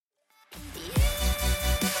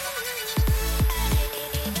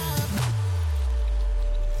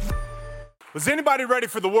Was anybody ready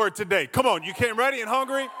for the word today? Come on, you came ready and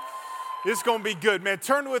hungry? It's going to be good, man.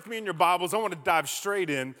 Turn with me in your Bibles. I want to dive straight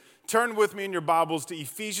in. Turn with me in your Bibles to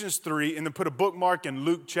Ephesians 3 and then put a bookmark in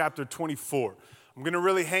Luke chapter 24. I'm going to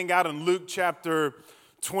really hang out in Luke chapter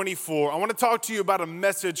 24. I want to talk to you about a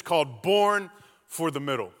message called Born for the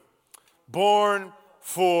Middle. Born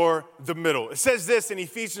for the Middle. It says this in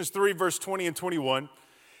Ephesians 3, verse 20 and 21.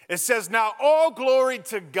 It says, now all glory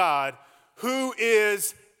to God who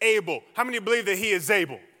is able. How many believe that he is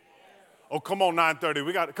able? Oh, come on, 9:30.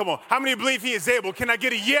 We got it. Come on. How many believe he is able? Can I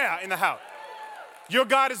get a yeah in the house? Your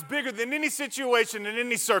God is bigger than any situation and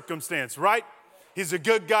any circumstance, right? He's a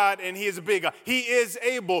good God and he is a big God. He is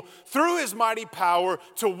able through his mighty power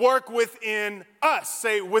to work within us.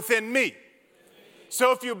 Say within me.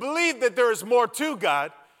 So if you believe that there is more to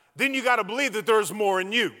God, then you got to believe that there is more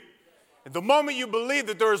in you. And the moment you believe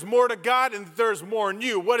that there is more to God and that there is more in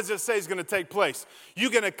you, what does it say is going to take place?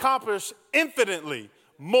 You can accomplish infinitely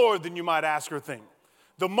more than you might ask or think.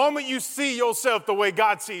 The moment you see yourself the way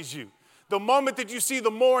God sees you, the moment that you see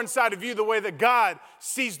the more inside of you the way that God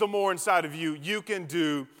sees the more inside of you, you can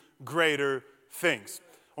do greater things.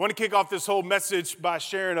 I want to kick off this whole message by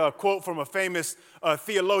sharing a quote from a famous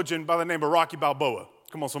theologian by the name of Rocky Balboa.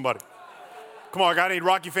 Come on, somebody. Come on, I got any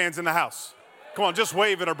Rocky fans in the house? Come on, just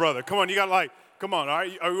wave at our brother. Come on, you got come on, are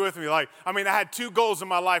you with me? I had two goals in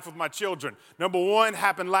my life with my children. Number one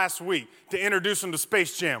happened last week, to introduce them to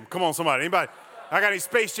Space Jam. Come on, somebody. Anybody? I got any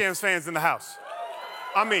Space Jam fans in the house?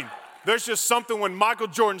 There's just something when Michael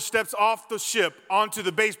Jordan steps off the ship onto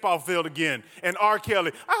the baseball field again, and R.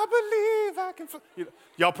 Kelly, I believe I can.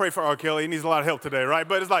 Y'all pray for R. Kelly. He needs a lot of help today, right?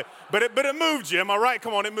 But it's but it moved you. Am I right?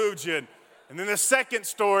 Come on, it moved you. And then the second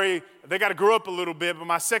story, they got to grow up a little bit, but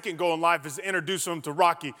my second goal in life is to introduce them to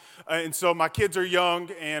Rocky. And so my kids are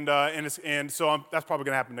young, and so that's probably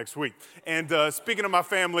going to happen next week. And speaking of my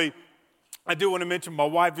family, I do want to mention my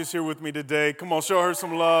wife is here with me today. Come on, show her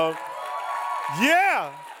some love.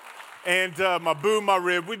 Yeah. And my boo, my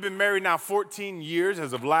rib. We've been married now 14 years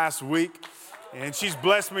as of last week, and she's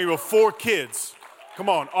blessed me with 4 kids. Come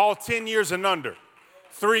on, all 10 years and under.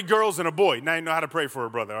 3 girls and a boy. Now you know how to pray for her,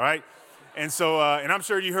 brother, all right? And so, and I'm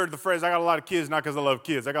sure you heard the phrase, I got a lot of kids, not because I love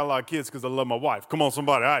kids. I got a lot of kids because I love my wife. Come on,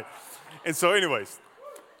 somebody, all right? And so anyways,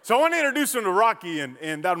 so I want to introduce him to Rocky,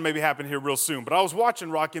 and that'll maybe happen here real soon. But I was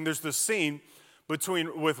watching Rocky, and there's this scene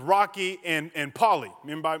with Rocky and Paulie.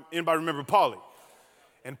 Anybody remember Paulie?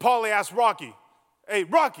 And Paulie asked Rocky, hey,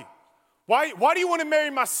 Rocky, why do you want to marry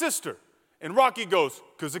my sister? And Rocky goes,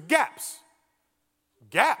 because of gaps.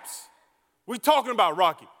 Gaps? What are you talking about,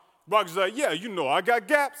 Rocky? Rocky's like, yeah, you know I got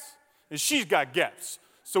gaps. And she's got gaps.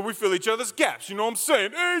 So we fill each other's gaps. You know what I'm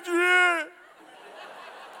saying? Adrian!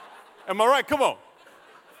 Am I right? Come on.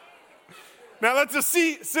 Now, that's a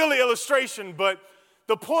silly illustration, but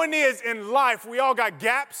the point is, in life, we all got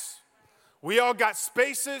gaps. We all got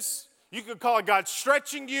spaces. You can call it God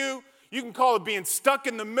stretching you. You can call it being stuck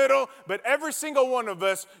in the middle. But every single one of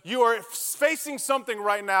us, you are facing something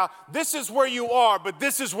right now. This is where you are, but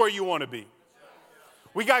this is where you want to be.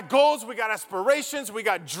 We got goals, we got aspirations, we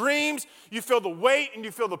got dreams. You feel the weight and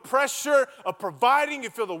you feel the pressure of providing. You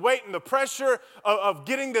feel the weight and the pressure of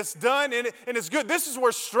getting this done. And it's good. This is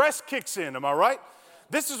where stress kicks in, am I right?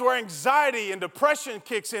 This is where anxiety and depression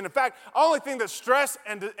kicks in. In fact, the only thing that stress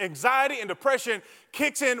and anxiety and depression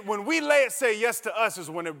kicks in when we say yes to us is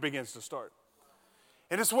when it begins to start.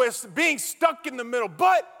 And it's where it's being stuck in the middle.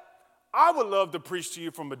 But I would love to preach to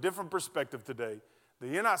you from a different perspective today, that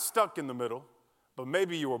you're not stuck in the middle, but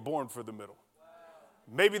maybe you were born for the middle.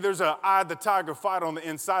 Maybe there's an eye of the tiger fight on the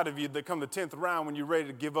inside of you that come the 10th round when you're ready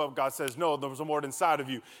to give up. God says, no, there's more inside of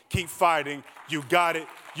you. Keep fighting. You got it.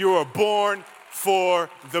 You are born for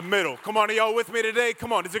the middle. Come on, are y'all with me today?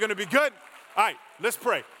 Come on, is it going to be good? All right, let's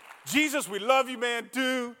pray. Jesus, we love you, man.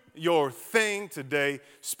 Do your thing today.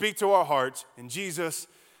 Speak to our hearts. And Jesus,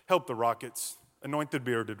 help the Rockets. Anoint the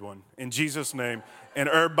bearded one. In Jesus' name. And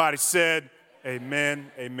everybody said,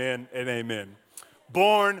 amen, amen, and amen.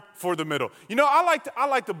 Born for the middle. You know, I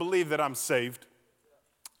like to believe that I'm saved.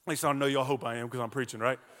 At least I know y'all hope I am because I'm preaching,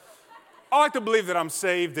 right? I like to believe that I'm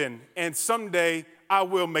saved and someday I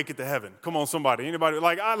will make it to heaven. Come on, somebody. Anybody?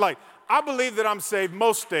 I believe that I'm saved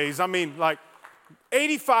most days.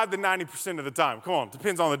 85 to 90% of the time. Come on,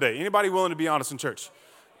 depends on the day. Anybody willing to be honest in church?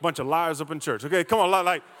 A bunch of liars up in church. Okay, come on,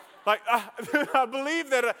 I believe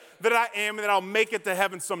that I am and that I'll make it to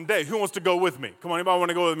heaven someday. Who wants to go with me? Come on, anybody want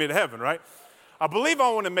to go with me to heaven, right? I believe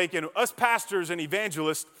I want to make it. Us pastors and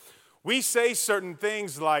evangelists, we say certain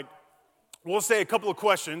things like, we'll say a couple of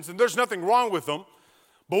questions, and there's nothing wrong with them,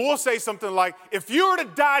 but we'll say something like, if you were to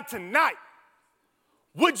die tonight,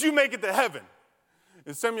 would you make it to heaven?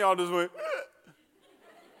 And some of y'all just went,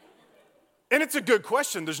 And it's a good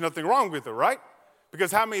question. There's nothing wrong with it, right?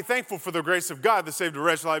 Because how many thankful for the grace of God that saved a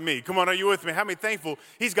wretch like me? Come on, are you with me? How many thankful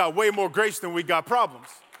he's got way more grace than we got problems?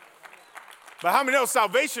 But how many know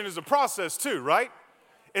salvation is a process too, right?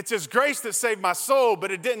 It's his grace that saved my soul,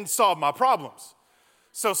 but it didn't solve my problems.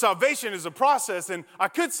 So salvation is a process. And I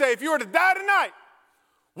could say, if you were to die tonight,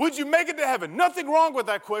 would you make it to heaven? Nothing wrong with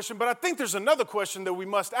that question, but I think there's another question that we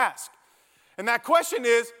must ask. And that question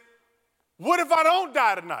is, what if I don't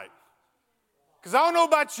die tonight? Because I don't know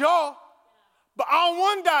about y'all, but I don't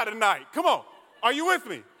want to die tonight. Come on. Are you with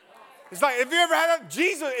me? It's like, if you ever had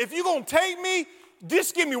Jesus, if you're going to take me,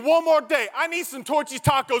 just give me one more day. I need some Torchy's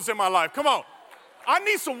tacos in my life. Come on. I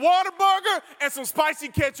need some Whataburger and some spicy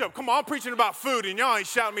ketchup. Come on, I'm preaching about food and y'all ain't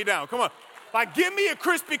shouting me down. Come on. Like, give me a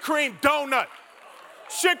Krispy Kreme donut.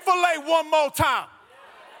 Chick-fil-A one more time.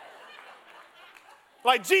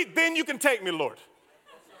 Like, gee, then you can take me, Lord.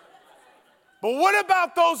 But what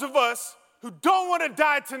about those of us who don't want to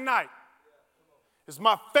die tonight? Is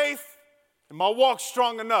my faith and my walk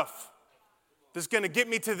strong enough that's going to get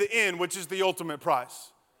me to the end, which is the ultimate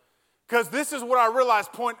prize? Because this is what I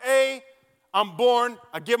realized. Point A, I'm born,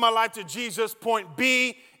 I give my life to Jesus. Point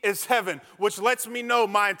B is heaven, which lets me know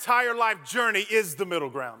my entire life journey is the middle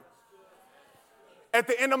ground. At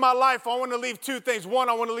the end of my life, I want to leave two things. One,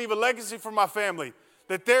 I want to leave a legacy for my family,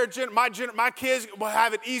 that my kids will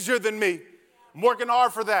have it easier than me. I'm working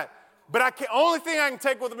hard for that. But only thing I can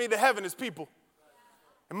take with me to heaven is people.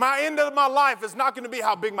 And my end of my life is not going to be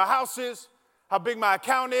how big my house is, how big my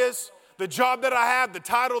account is, the job that I have, the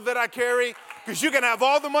title that I carry, because you can have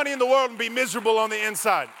all the money in the world and be miserable on the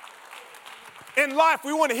inside. In life,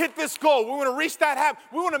 we want to hit this goal. We want to reach that habit.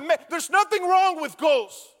 There's nothing wrong with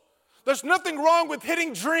goals. There's nothing wrong with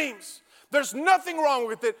hitting dreams. There's nothing wrong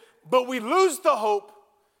with it, but we lose the hope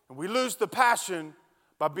and we lose the passion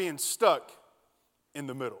by being stuck in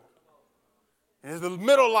the middle. And the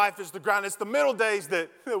middle life is the ground. It's the middle days that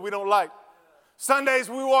we don't like. Sundays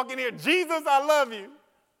we walk in here, Jesus, I love you.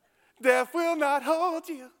 Death will not hold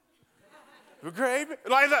you.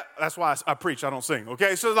 Like that. That's why I preach, I don't sing,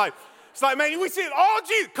 okay? So it's like, man, we see it all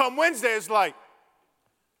Jesus. Come Wednesday, it's like,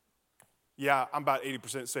 yeah, I'm about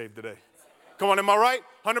 80% saved today. Come on, am I right?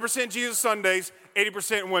 100% Jesus Sundays,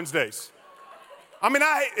 80% Wednesdays. I mean,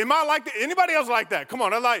 am I like that? Anybody else like that? Come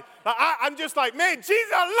on, I'm just like, man,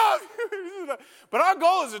 Jesus, I love you. But our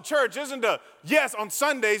goal as a church isn't on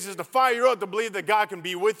Sundays is to fire you up to believe that God can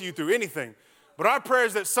be with you through anything. But our prayer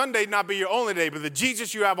is that Sunday not be your only day, but the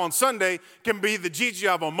Jesus you have on Sunday can be the Jesus you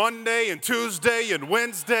have on Monday and Tuesday and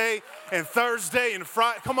Wednesday and Thursday and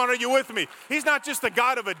Friday. Come on, are you with me? He's not just the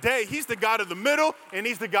God of a day. He's the God of the middle, and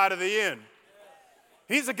he's the God of the end.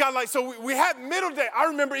 He's a God so we had middle day. I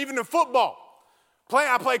remember even in football.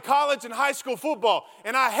 I played college and high school football,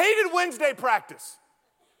 and I hated Wednesday practice.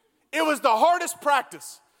 It was the hardest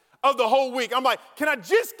practice of the whole week. I'm like, can I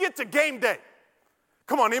just get to game day?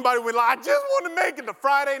 Come on, anybody would like, I just want to make it to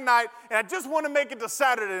Friday night, and I just want to make it to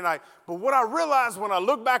Saturday night. But what I realized when I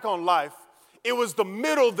look back on life, it was the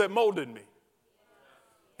middle that molded me.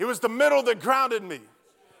 It was the middle that grounded me.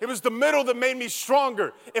 It was the middle that made me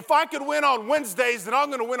stronger. If I could win on Wednesdays, then I'm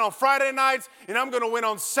going to win on Friday nights, and I'm going to win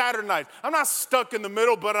on Saturday nights. I'm not stuck in the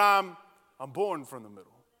middle, but I'm born from the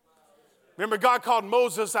middle. Remember, God called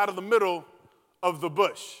Moses out of the middle of the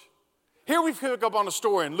bush. Here we pick up on a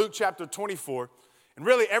story in Luke chapter 24. And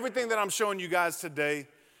really, everything that I'm showing you guys today,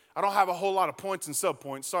 I don't have a whole lot of points and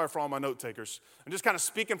subpoints. Sorry for all my note takers. I'm just kind of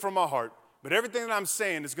speaking from my heart. But everything that I'm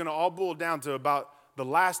saying is going to all boil down to about the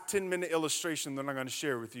last 10-minute illustration that I'm going to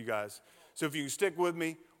share with you guys. So if you can stick with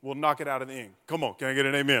me, we'll knock it out of the ink. Come on, can I get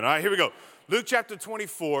an amen? All right, here we go. Luke chapter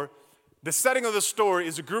 24. The setting of the story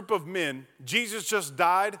is a group of men. Jesus just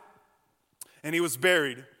died, and he was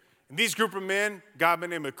buried. And these group of men, a guy by the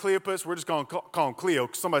name of Cleopas, we're just going to call him Cleo.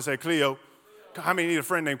 Somebody say Cleo. How many need a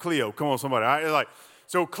friend named Cleo? Come on, somebody. All right?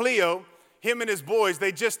 So Cleo, him and his boys,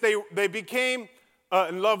 they became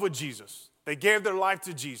in love with Jesus. They gave their life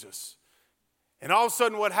to Jesus. And all of a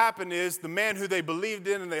sudden what happened is the man who they believed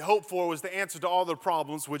in and they hoped for was the answer to all their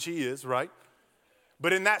problems, which he is, right?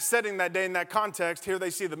 But in that setting that day, in that context, here they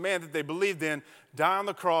see the man that they believed in die on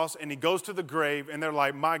the cross, and he goes to the grave, and they're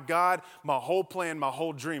like, my God, my whole plan, my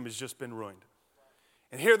whole dream has just been ruined.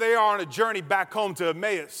 And here they are on a journey back home to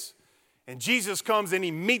Emmaus. And Jesus comes and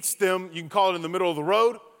he meets them, you can call it in the middle of the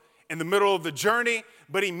road, in the middle of the journey,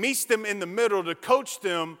 but he meets them in the middle to coach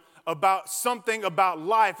them about something about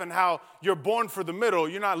life and how you're born for the middle.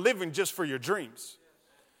 You're not living just for your dreams.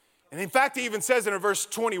 And in fact, he even says in verse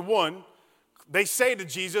 21, they say to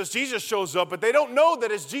Jesus, Jesus shows up, but they don't know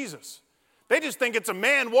that it's Jesus. They just think it's a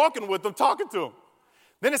man walking with them, talking to them.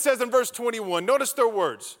 Then it says in verse 21, notice their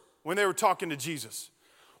words. when they were talking to Jesus.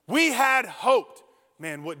 We had hoped.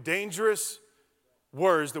 Man, what dangerous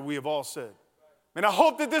words that we have all said. Man, I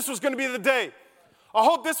hope that this was going to be the day. I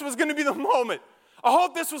hope this was going to be the moment. I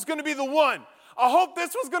hope this was going to be the one. I hope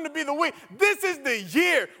this was going to be the week. This is the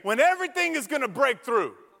year when everything is going to break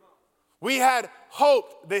through. We had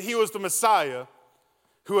hoped that he was the Messiah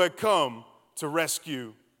who had come to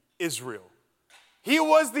rescue Israel. He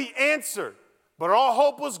was the answer, but all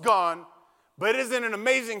hope was gone. But isn't it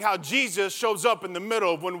amazing how Jesus shows up in the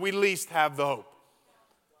middle of when we least have the hope?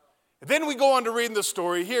 And then we go on to reading the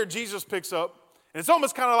story. Here, Jesus picks up, and it's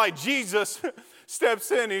almost kind of like Jesus steps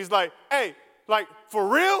in, and he's like, hey, like, for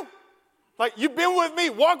real? Like, you've been with me,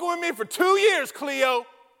 walking with me for 2 years, Cleo,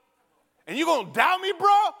 and you gonna doubt me, bro?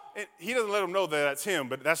 And he doesn't let him know that that's him,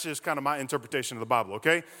 but that's just kind of my interpretation of the Bible,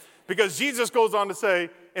 okay? Because Jesus goes on to say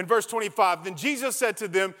in verse 25, then Jesus said to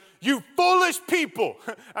them, you foolish people.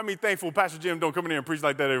 I mean, thankful Pastor Jim don't come in here and preach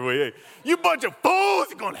like that every way. Hey, you bunch of fools,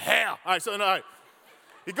 you're going to hell. All right, so all right.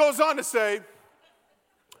 He goes on to say,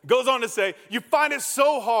 you find it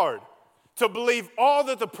so hard to believe all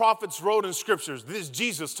that the prophets wrote in scriptures. This is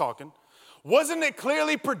Jesus talking. Wasn't it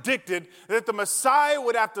clearly predicted that the Messiah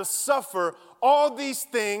would have to suffer all these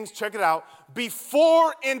things, check it out,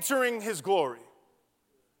 before entering his glory?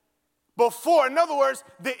 Before, in other words,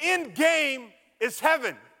 the end game is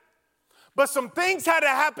heaven. But some things had to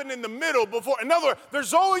happen in the middle before. In other words,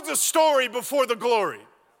 there's always a story before the glory.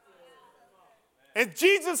 And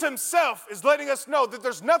Jesus himself is letting us know that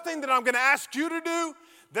there's nothing that I'm going to ask you to do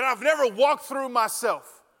that I've never walked through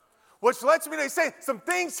myself. Which lets me to say some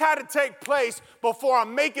things had to take place before I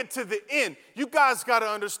make it to the end. You guys got to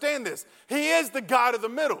understand this. He is the God of the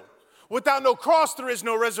middle. Without no cross, there is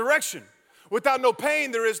no resurrection. Without no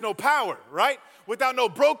pain, there is no power, right? Without no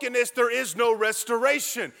brokenness, there is no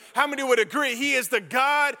restoration. How many would agree? He is the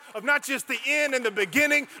God of not just the end and the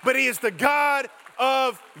beginning, but he is the God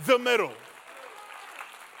of the middle.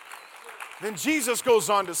 Then Jesus goes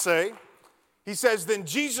on to say, he says, then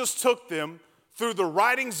Jesus took them through the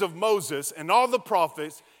writings of Moses and all the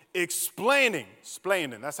prophets, explaining,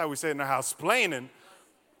 that's how we say it in our house, explaining,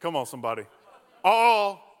 come on somebody,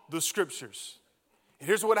 all the scriptures. And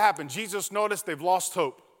here's what happened. Jesus noticed they've lost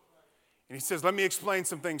hope. And he says, let me explain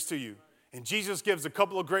some things to you. And Jesus gives a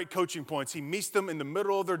couple of great coaching points. He meets them in the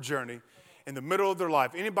middle of their journey, in the middle of their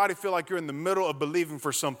life. Anybody feel like you're in the middle of believing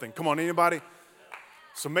for something? Come on, anybody?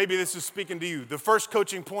 So maybe this is speaking to you. The first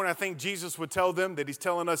coaching point I think Jesus would tell them that he's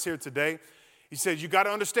telling us here today, he said, you got to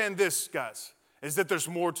understand this, guys, is that there's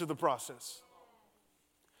more to the process.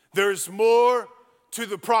 There's more to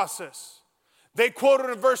the process. They quoted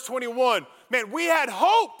in verse 21, man, we had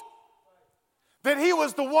hoped that he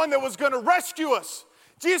was the one that was going to rescue us.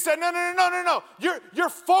 Jesus said, no. Your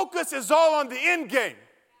focus is all on the end game.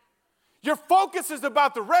 Your focus is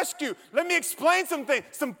about the rescue. Let me explain some things.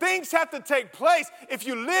 Some things have to take place if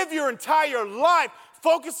you live your entire life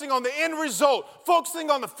focusing on the end result, focusing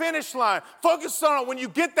on the finish line, focusing on when you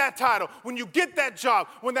get that title, when you get that job,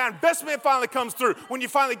 when that investment finally comes through, when you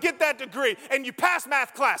finally get that degree and you pass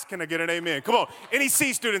math class. Can I get an amen? Come on. Any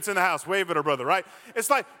C students in the house, wave at her brother, right? It's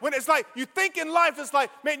like you think in life, it's like,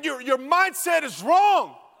 man, your mindset is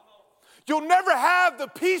wrong. You'll never have the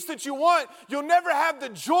peace that you want. You'll never have the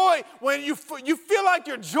joy when you feel like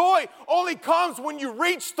your joy only comes when you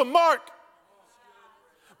reach the mark.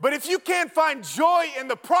 But if you can't find joy in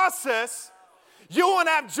the process, you won't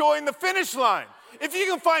have joy in the finish line. If you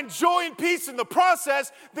can find joy and peace in the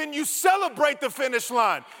process, then you celebrate the finish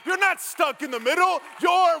line. You're not stuck in the middle.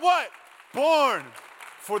 You're what? Born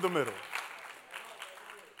for the middle.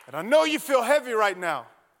 And I know you feel heavy right now.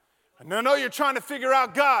 And I know you're trying to figure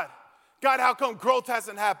out, God, how come growth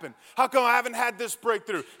hasn't happened? How come I haven't had this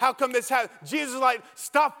breakthrough? How come this happened? Jesus is like,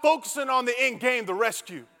 stop focusing on the end game, the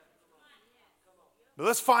rescue. But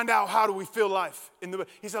let's find out, how do we feel life?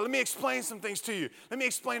 He said, let me explain some things to you. Let me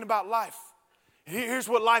explain about life. Here's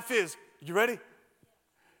what life is. You ready?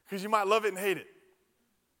 Because you might love it and hate it.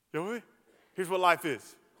 You with me? Here's what life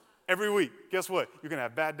is. Every week, guess what? You're going to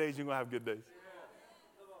have bad days, you're going to have good days.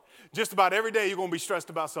 Just about every day, you're going to be stressed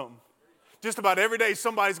about something. Just about every day,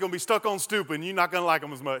 somebody's going to be stuck on stoop and you're not going to like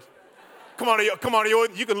them as much. Come on,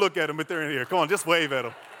 you can look at them if they're in here. Come on, just wave at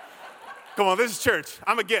them. Come on, this is church.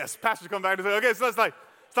 I'm a guest. Pastor come back and say, okay, so it's like,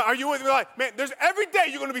 are you with me? Like, man, there's every day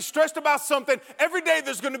you're going to be stressed about something. Every day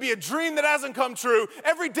there's going to be a dream that hasn't come true.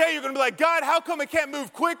 Every day you're going to be like, God, how come it can't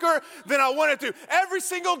move quicker than I want it to? Every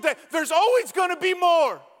single day, there's always going to be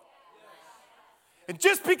more. And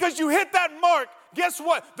just because you hit that mark, guess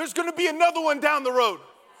what? There's going to be another one down the road.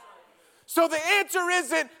 So the answer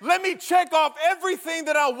isn't, let me check off everything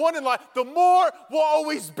that I want in life. The more will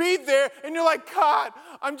always be there. And you're like, God,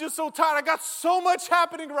 I'm just so tired. I got so much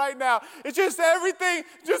happening right now. It's just everything,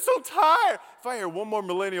 just so tired. If I hear one more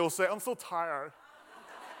millennial say, I'm so tired.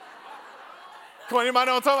 Come on, anybody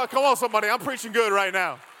know what I'm talking about? Come on, somebody. I'm preaching good right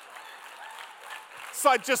now. It's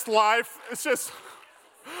like just life. It's just,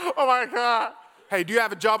 oh my God. Hey, do you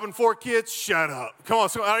have a job and 4 kids? Shut up. Come on,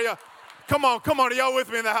 so are you? Come on, are y'all with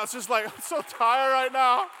me in the house? Just like, I'm so tired right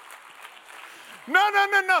now.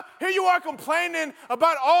 No. Here you are complaining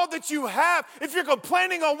about all that you have. If you're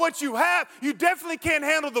complaining on what you have, you definitely can't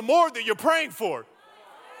handle the more that you're praying for.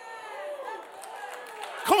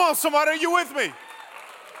 Come on, somebody, are you with me?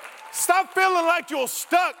 Stop feeling like you're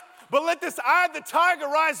stuck, but let this eye of the tiger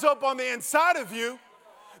rise up on the inside of you.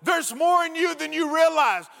 There's more in you than you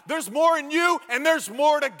realize. There's more in you, and there's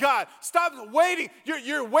more to God. Stop waiting.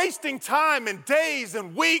 You're wasting time and days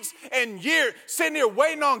and weeks and years sitting here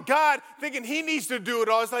waiting on God, thinking he needs to do it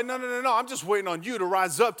all. It's like, no. I'm just waiting on you to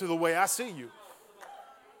rise up to the way I see you.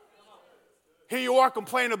 Here you are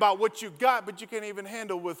complaining about what you got, but you can't even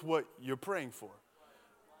handle with what you're praying for.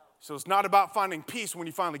 So it's not about finding peace when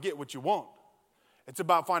you finally get what you want. It's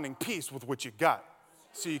about finding peace with what you got,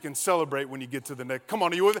 so you can celebrate when you get to the next. Come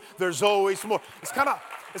on, are you with me? There's always more. It's kind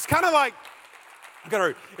of like, I gotta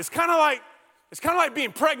hurry. It's kind of like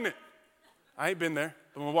being pregnant. I ain't been there,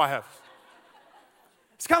 but my wife has.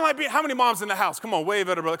 It's kind of like being, how many moms in the house? Come on, wave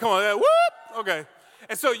at her brother. Come on, yeah, whoop, okay.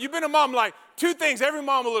 And so you've been a mom, like 2 things every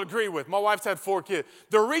mom will agree with. My wife's had 4 kids.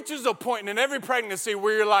 There reaches a point in every pregnancy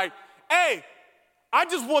where you're like, hey, I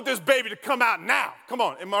just want this baby to come out now. Come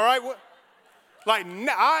on, am I right? Like,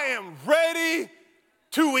 I am ready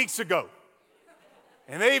 2 weeks ago.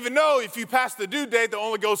 And they even know if you pass the due date, they'll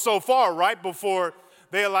only go so far, right, before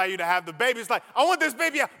they allow you to have the baby. It's like, I want this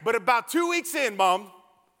baby out. But about 2 weeks in, Mom,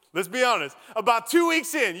 let's be honest, about 2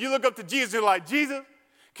 weeks in, you look up to Jesus, you're like, Jesus,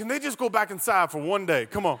 can they just go back inside for one day?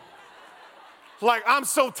 Come on. Like, I'm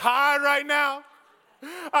so tired right now.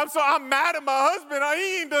 I'm mad at my husband.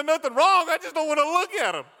 He ain't done nothing wrong. I just don't want to look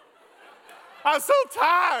at him. I'm so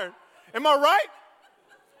tired. Am I right?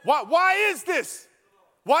 Why is this?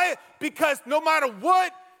 Why? Because no matter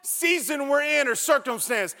what season we're in or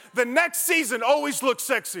circumstance, the next season always looks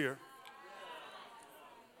sexier.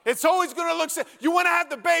 It's always going to look sexier. You want to have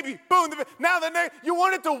the baby, boom. Now you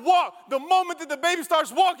want it to walk. The moment that the baby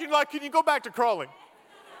starts walking, you're like, can you go back to crawling?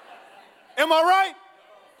 Am I right?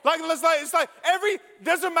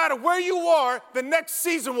 Doesn't matter where you are, the next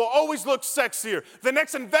season will always look sexier. The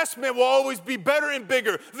next investment will always be better and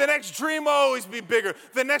bigger. The next dream will always be bigger.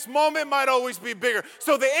 The next moment might always be bigger.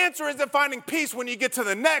 So the answer isn't finding peace when you get to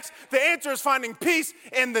the next. The answer is finding peace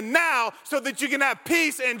in the now so that you can have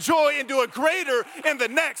peace and joy and do it greater in the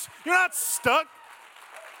next. You're not stuck.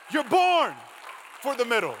 You're born for the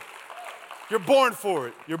middle. You're born for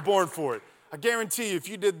it. You're born for it. I guarantee you, if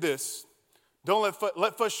you did this, don't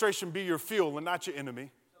let frustration be your fuel and not your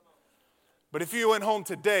enemy. But if you went home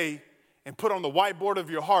today and put on the whiteboard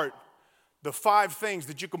of your heart the 5 things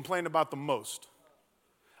that you complain about the most,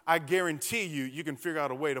 I guarantee you can figure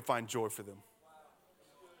out a way to find joy for them.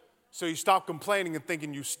 So you stop complaining and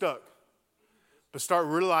thinking you're stuck, but start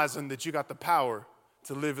realizing that you got the power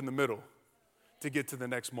to live in the middle, to get to the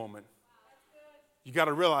next moment. You got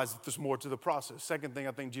to realize that there's more to the process. Second thing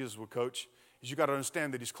I think Jesus would coach is you got to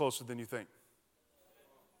understand that he's closer than you think.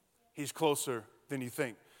 He's closer than you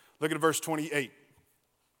think. Look at verse 28.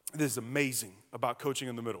 This is amazing about coaching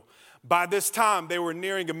in the middle. By this time, they were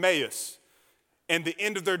nearing Emmaus and the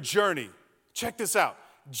end of their journey. Check this out.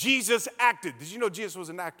 Jesus acted. Did you know Jesus was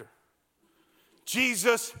an actor?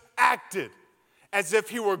 Jesus acted as if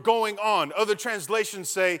he were going on. Other translations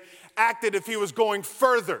say acted if he was going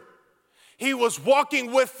further. He was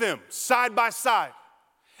walking with them side by side.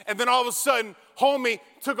 And then all of a sudden, homie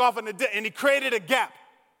took off and he created a gap.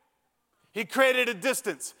 He created a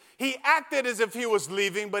distance. He acted as if he was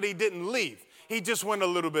leaving, but he didn't leave. He just went a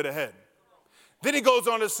little bit ahead. Then he goes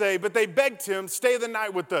on to say, but they begged him, stay the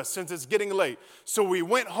night with us since it's getting late. So we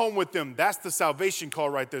went home with them. That's the salvation call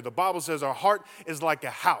right there. The Bible says our heart is like a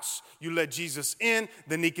house. You let Jesus in,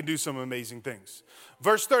 then he can do some amazing things.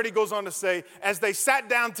 Verse 30 goes on to say, as they sat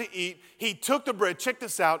down to eat, he took the bread, check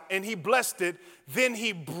this out, and he blessed it. Then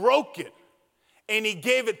he broke it and he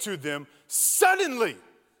gave it to them. Suddenly,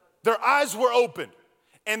 their eyes were opened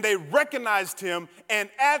and they recognized him.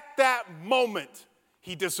 And at that moment,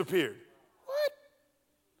 he disappeared. What?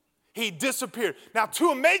 He disappeared. Now,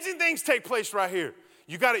 2 amazing things take place right here.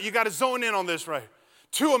 You got to zone in on this right here.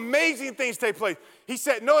 2 amazing things take place. He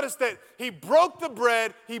said, notice that he broke the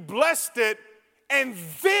bread, he blessed it, and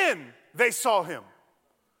then they saw him.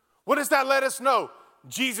 What does that let us know?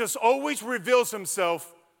 Jesus always reveals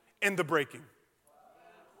himself in the breaking.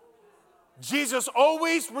 Jesus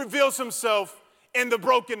always reveals himself in the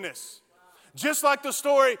brokenness. Just like the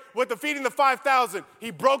story with the feeding the 5,000,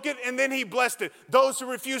 he broke it and then he blessed it. Those who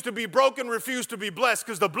refuse to be broken refuse to be blessed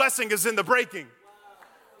because the blessing is in the breaking.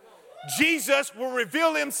 Jesus will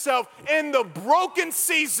reveal himself in the broken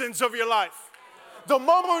seasons of your life. The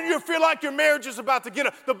moment when you feel like your marriage is about to get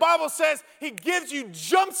up, the Bible says he gives you,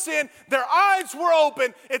 jumps in, their eyes were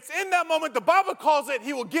open. It's in that moment, the Bible calls it,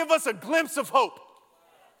 he will give us a glimpse of hope.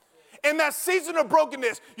 In that season of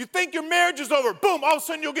brokenness, you think your marriage is over, boom, all of a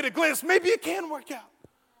sudden you'll get a glimpse. Maybe it can work out.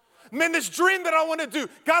 Man, this dream that I want to do,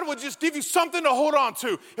 God will just give you something to hold on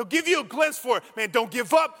to. He'll give you a glimpse for it. Man, don't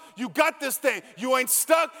give up. You got this thing. You ain't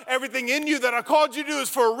stuck. Everything in you that I called you to do is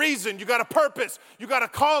for a reason. You got a purpose. You got a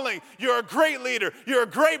calling. You're a great leader. You're a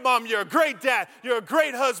great mom. You're a great dad. You're a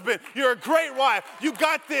great husband. You're a great wife. You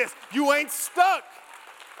got this. You ain't stuck.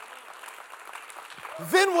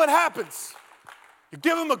 Then what happens? You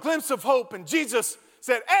give them a glimpse of hope, and Jesus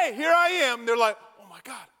said, hey, here I am. They're like, oh my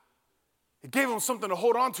God. It gave them something to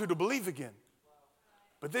hold on to believe again.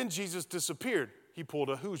 But then Jesus disappeared. He pulled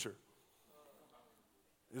a Hoosier.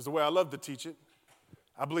 This is the way I love to teach it.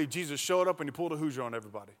 I believe Jesus showed up and he pulled a Hoosier on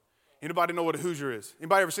everybody. Anybody know what a Hoosier is?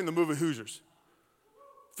 Anybody ever seen the movie Hoosiers?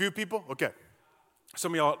 Few people? Okay.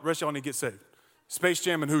 Some of y'all, rest of y'all need to get saved. Space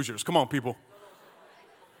Jam and Hoosiers. Come on, people.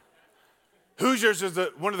 Hoosiers is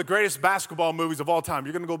one of the greatest basketball movies of all time.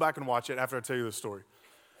 You're going to go back and watch it after I tell you the story.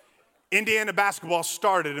 Indiana basketball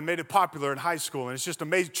started and made it popular in high school, and it's just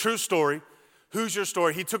amazing. True story, Hoosier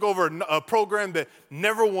story. He took over a program that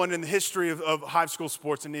never won in the history of high school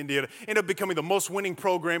sports in Indiana. Ended up becoming the most winning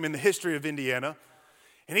program in the history of Indiana.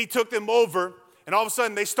 And he took them over, and all of a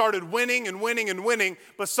sudden they started winning and winning and winning,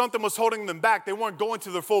 but something was holding them back. They weren't going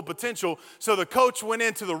to their full potential. So the coach went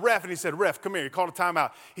into the ref, and he said, ref, come here. He called a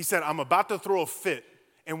timeout. He said, I'm about to throw a fit,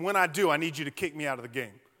 and when I do, I need you to kick me out of the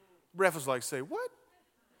game. Ref was like, say, what?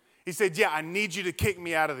 He said, yeah, I need you to kick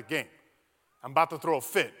me out of the game. I'm about to throw a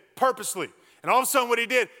fit, purposely. And all of a sudden what he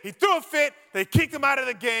did, he threw a fit, they kicked him out of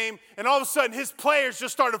the game, and all of a sudden his players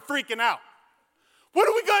just started freaking out. What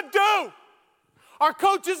are we going to do? Our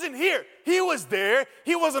coach isn't here. He was there.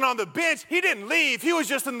 He wasn't on the bench. He didn't leave. He was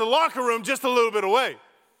just in the locker room just a little bit away.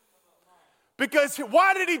 Because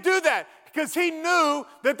why did he do that? Because he knew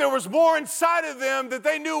that there was more inside of them that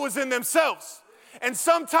they knew was in themselves. And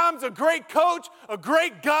sometimes a great coach, a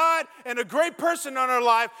great God, and a great person in our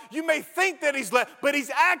life, you may think that he's left, but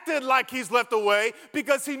he's acted like he's left away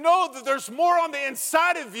because he knows that there's more on the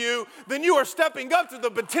inside of you than you are stepping up to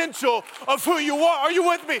the potential of who you are. Are you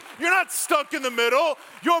with me? You're not stuck in the middle.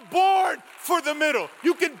 You're born for the middle.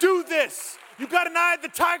 You can do this. You got an eye of the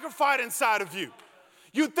tiger fight inside of you.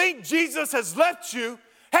 You think Jesus has left you.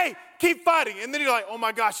 Hey, keep fighting. And then you're like, oh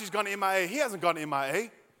my gosh, he's gone to MIA. He hasn't gone to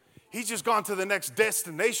MIA. He's just gone to the next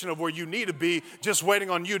destination of where you need to be, just waiting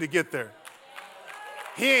on you to get there.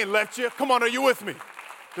 He ain't left you. Come on, are you with me?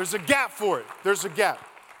 There's a gap for it. There's a gap.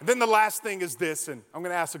 And then the last thing is this, and I'm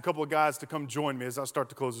going to ask a couple of guys to come join me as I start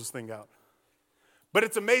to close this thing out. But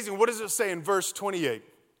it's amazing. What does it say in verse 28? It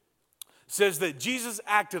says that Jesus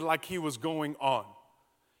acted like he was going on.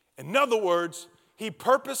 In other words, he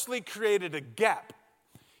purposely created a gap.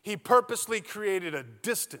 He purposely created a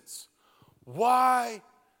distance. Why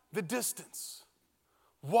the distance?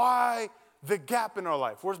 Why the gap in our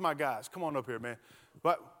life? Where's my guys? Come on up here, man.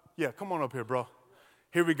 But yeah, come on up here, bro.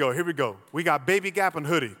 Here we go. Here we go. We got baby gap and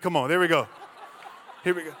hoodie. Come on, there we go.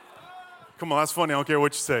 Here we go. Come on, that's funny. I don't care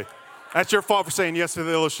what you say. That's your fault for saying yes to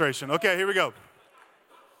the illustration. Okay, here we go.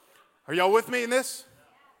 Are y'all with me in this?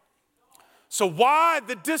 So why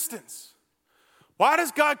the distance? Why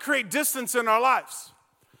does God create distance in our lives?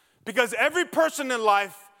 Because every person in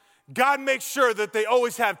life, God makes sure that they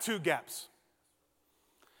always have two gaps.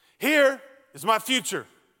 Here is my future.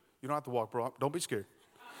 You don't have to walk, bro. Don't be scared.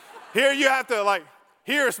 Here you have to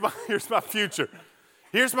here's my future.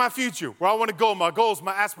 Here's my future, where I want to go, my goals,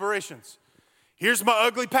 my aspirations. Here's my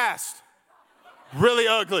ugly past. Really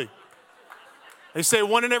ugly. They say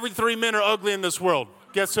 1 in every 3 men are ugly in this world.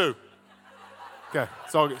 Guess who? Okay,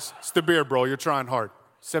 it's the beer, bro. You're trying hard.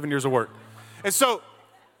 7 years of work. And so,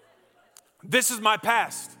 this is my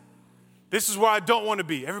past. This is where I don't want to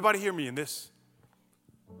be. Everybody hear me in this.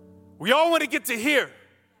 We all want to get to here.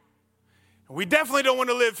 We definitely don't want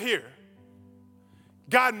to live here.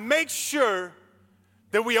 God makes sure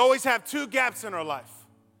that we always have two gaps in our life.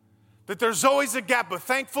 That there's always a gap of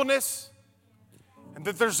thankfulness and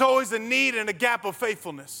that there's always a need and a gap of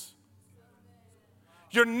faithfulness.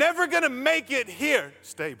 You're never going to make it here.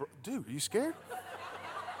 Stay, bro. Dude, are you scared?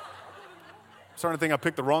 starting to think I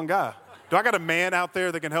picked the wrong guy. Do I got a man out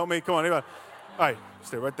there that can help me? Come on, anybody? All right,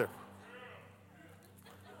 stay right there.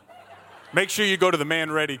 Make sure you go to the man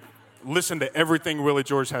ready. Listen to everything Willie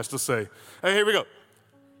George has to say. Hey, here we go.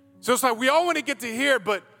 So it's like we all want to get to here,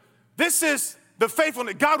 but this is the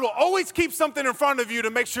faithfulness. God will always keep something in front of you to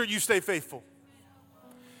make sure you stay faithful.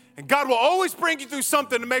 And God will always bring you through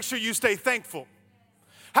something to make sure you stay thankful.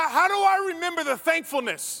 How do I remember the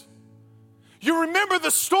thankfulness? You remember the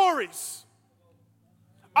stories.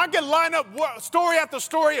 I can line up story after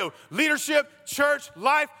story of leadership, church,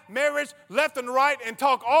 life, marriage, left and right, and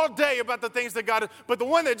talk all day about the things that God has. But the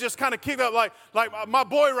one that just kind of kicked up, like my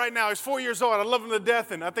boy right now is 4 years old. I love him to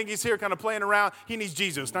death, and I think he's here kind of playing around. He needs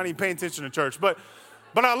Jesus, not even paying attention to church. But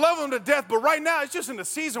I love him to death. But right now, it's just in the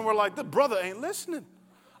season where, like, the brother ain't listening.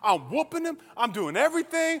 I'm whooping him. I'm doing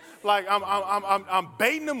everything. Like, I'm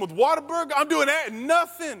baiting him with Whataburger. I'm doing that.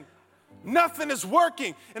 Nothing. Nothing is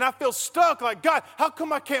working, and I feel stuck. Like, God, how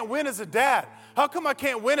come I can't win as a dad? How come I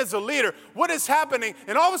can't win as a leader? What is happening?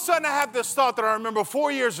 And all of a sudden, I have this thought that I remember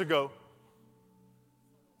 4 years ago.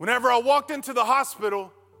 Whenever I walked into the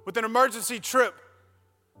hospital with an emergency trip,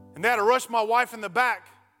 and they had to rush my wife in the back,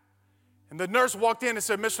 and the nurse walked in and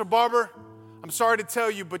said, Mr. Barber, I'm sorry to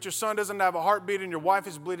tell you, but your son doesn't have a heartbeat, and your wife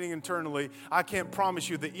is bleeding internally. I can't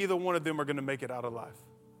promise you that either one of them are going to make it out alive.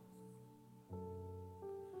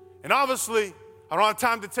 And obviously, I don't have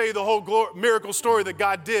time to tell you the whole miracle story that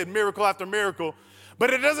God did, miracle after miracle.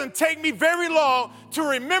 But it doesn't take me very long to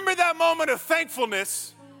remember that moment of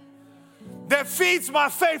thankfulness that feeds my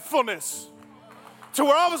faithfulness. To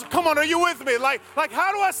where I was, come on, are you with me? Like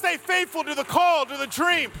how do I stay faithful to the call, to the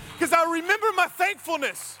dream? Because I remember my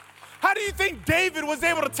thankfulness. How do you think David was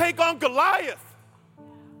able to take on Goliath?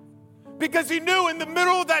 Because he knew in the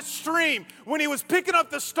middle of that stream, when he was picking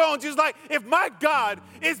up the stones, he was like, if my God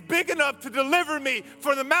is big enough to deliver me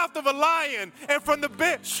from the mouth of a lion and from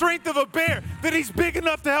the strength of a bear, then he's big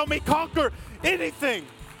enough to help me conquer anything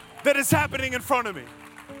that is happening in front of me.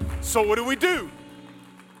 So what do?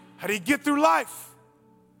 How do you get through life?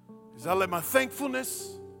 Is I let my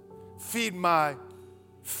thankfulness feed my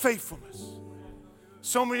faithfulness.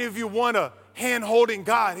 So many of you want a hand-holding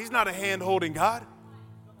God. He's not a hand-holding God.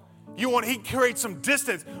 He creates some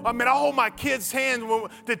distance. I mean, I hold my kids' hands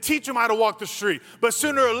to teach them how to walk the street. But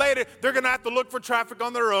sooner or later, they're going to have to look for traffic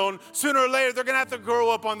on their own. Sooner or later, they're going to have to grow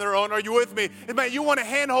up on their own. Are you with me? And man, you want a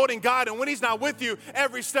hand-holding God, and when he's not with you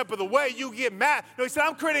every step of the way, you get mad. No, he said,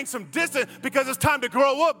 I'm creating some distance because it's time to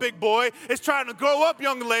grow up, big boy. It's trying to grow up,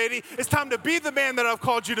 young lady. It's time to be the man that I've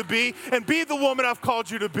called you to be and be the woman I've called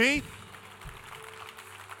you to be.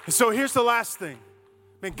 And so here's the last thing.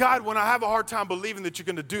 Man, God, when I have a hard time believing that you're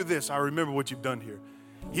going to do this, I remember what you've done here.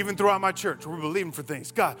 Even throughout my church, we're believing for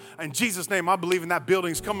things. God, in Jesus' name, I believe in that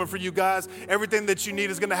building's coming for you guys. Everything that you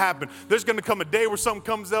need is going to happen. There's going to come a day where something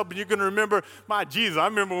comes up and you're going to remember, my Jesus, I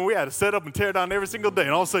remember when we had to set up and tear down every single day.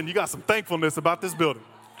 And all of a sudden, you got some thankfulness about this building.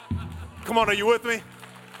 Come on, are you with me?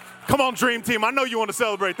 Come on, Dream Team. I know you want to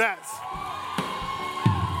celebrate that.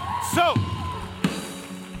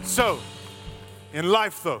 So, in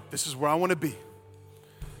life, though, this is where I want to be.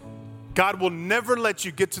 God will never let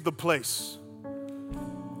you get to the place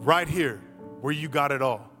right here where you got it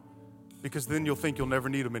all, because then you'll think you'll never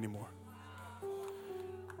need him anymore.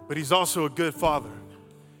 But he's also a good father,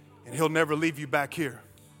 and he'll never leave you back here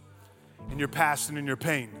in your past and in your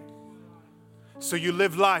pain. So you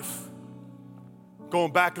live life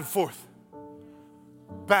going back and forth,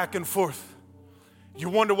 back and forth. You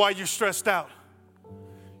wonder why you're stressed out.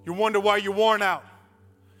 You wonder why you're worn out.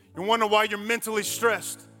 You wonder why you're mentally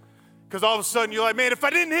stressed. Because all of a sudden you're like, man, if I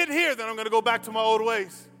didn't hit here, then I'm going to go back to my old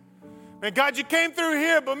ways. Man, God, you came through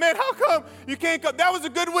here, but man, how come you can't come? That was a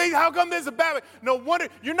good week. How come there's a bad week? No wonder.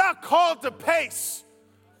 You're not called to pace.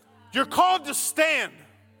 You're called to stand.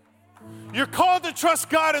 You're called to trust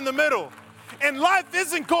God in the middle. And life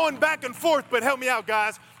isn't going back and forth, but help me out,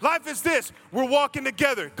 guys. Life is this. We're walking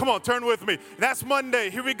together. Come on, turn with me. That's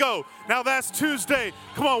Monday. Here we go. Now that's Tuesday.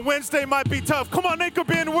 Come on, Wednesday might be tough. Come on, Anchor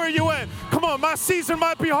Bend, where you at? Come on, my season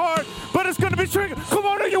might be hard, but it's going to be tricky. Come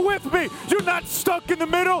on, are you with me? You're not stuck in the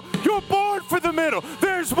middle. You're born for the middle.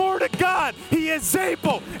 There's more to God. He is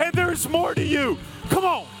able, and there's more to you. Come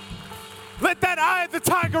on. Let that eye of the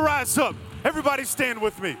tiger rise up. Everybody stand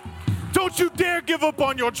with me. Don't you dare give up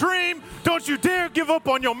on your dream. Don't you dare give up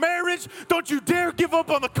on your marriage. Don't you dare give up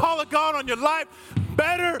on the call of God on your life.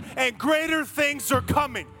 Better and greater things are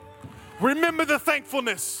coming. Remember the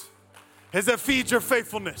thankfulness as that feeds your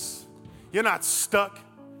faithfulness. You're not stuck.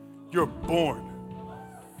 You're born.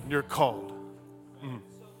 And you're called.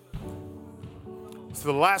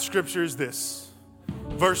 So the last scripture is this.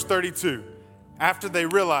 Verse 32. After they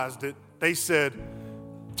realized it, They said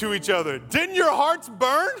to each other, didn't your hearts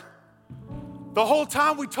burn the whole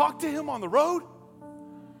time we talked to him on the road?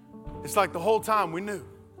 It's like the whole time we knew.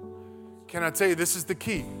 Can I tell you, this is the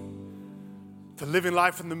key to living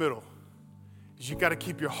life in the middle, is you got to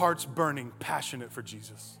keep your hearts burning, passionate for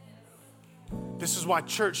Jesus. This is why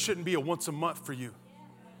church shouldn't be a once a month for you.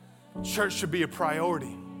 Church should be a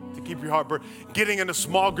priority to keep your heart burning. Getting in a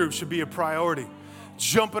small group should be a priority.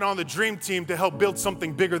 Jumping on the dream team to help build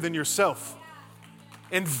something bigger than yourself.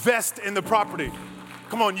 Invest in the property.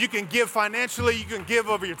 Come on, you can give financially, you can give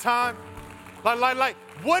over your time. Like,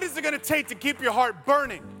 what is it going to take to keep your heart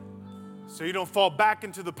burning so you don't fall back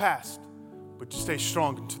into the past, but you stay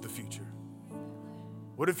strong into the future?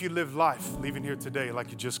 What if you live life leaving here today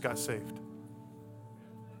like you just got saved?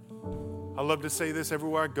 I love to say this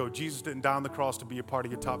everywhere I go. Jesus didn't die on the cross to be a part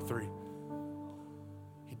of your top 3.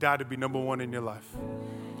 He died to be number 1 in your life.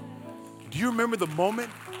 Do you remember the moment?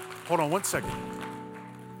 Hold on 1 second.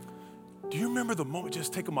 Do you remember the moment?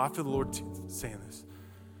 Just take a moment. I feel the Lord saying this.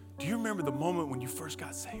 Do you remember the moment when you first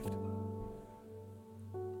got saved?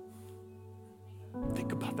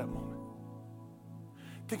 Think about that moment.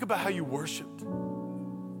 Think about how you worshiped.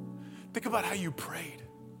 Think about how you prayed.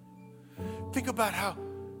 Think about how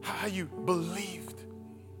you believed.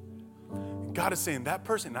 And God is saying, that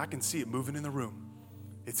person, and I can see it moving in the room.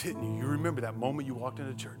 It's hitting you. You remember that moment you walked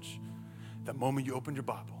into church, that moment you opened your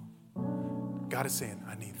Bible. God is saying,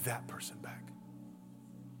 I need that person back.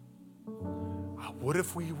 What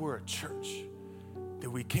if we were a church that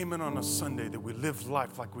we came in on a Sunday, that we lived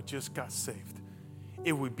life like we just got saved?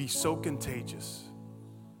 It would be so contagious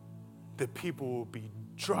that people will be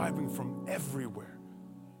driving from everywhere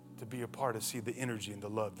to be a part of, see the energy and the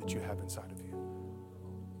love that you have inside of you.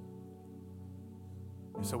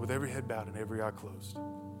 And so with every head bowed and every eye closed,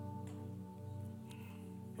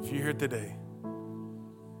 if you're here today,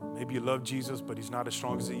 maybe you love Jesus, but he's not as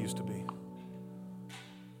strong as he used to be.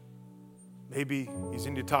 Maybe he's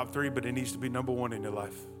in your top 3, but it needs to be number 1 in your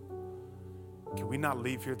life. Can we not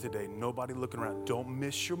leave here today? Nobody looking around. Don't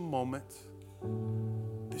miss your moment.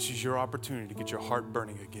 This is your opportunity to get your heart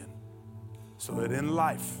burning again. So that in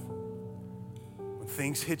life, when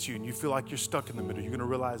things hit you and you feel like you're stuck in the middle, you're going to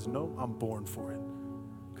realize, no, I'm born for it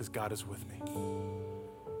because God is with me.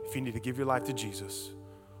 If you need to give your life to Jesus,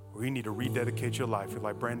 or you need to rededicate your life, you're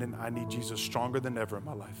like, Brandon, I need Jesus stronger than ever in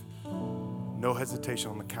my life. No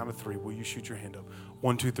hesitation. On the count of 3, will you shoot your hand up?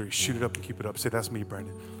 1, 2, 3. Shoot it up and keep it up. Say, that's me,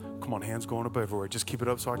 Brandon. Come on, hands going up everywhere. Just keep it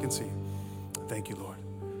up so I can see you. Thank you, Lord.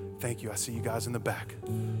 Thank you. I see you guys in the back.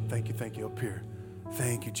 Thank you up here.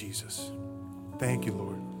 Thank you, Jesus. Thank you,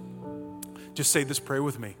 Lord. Just say this prayer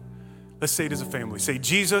with me. Let's say it as a family. Say,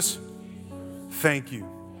 Jesus, thank you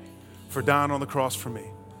for dying on the cross for me.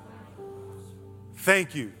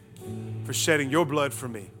 Thank you for shedding your blood for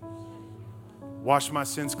me. Wash my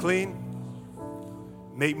sins clean.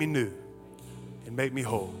 Make me new and make me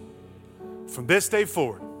whole. From this day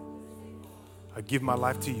forward, I give my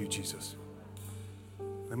life to you, Jesus.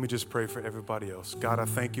 Let me just pray for everybody else. God, I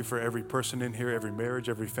thank you for every person in here, every marriage,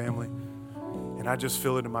 every family. And I just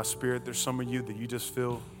feel it in my spirit. There's some of you that you just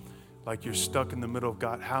feel like you're stuck in the middle of,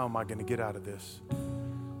 God, how am I going to get out of this?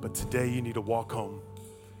 But today you need to walk home.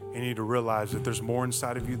 You need to realize that there's more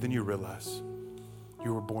inside of you than you realize.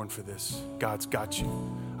 You were born for this. God's got you.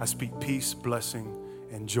 I speak peace, blessing,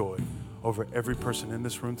 and joy over every person in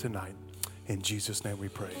this room tonight. In Jesus' name we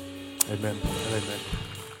pray. Amen and amen.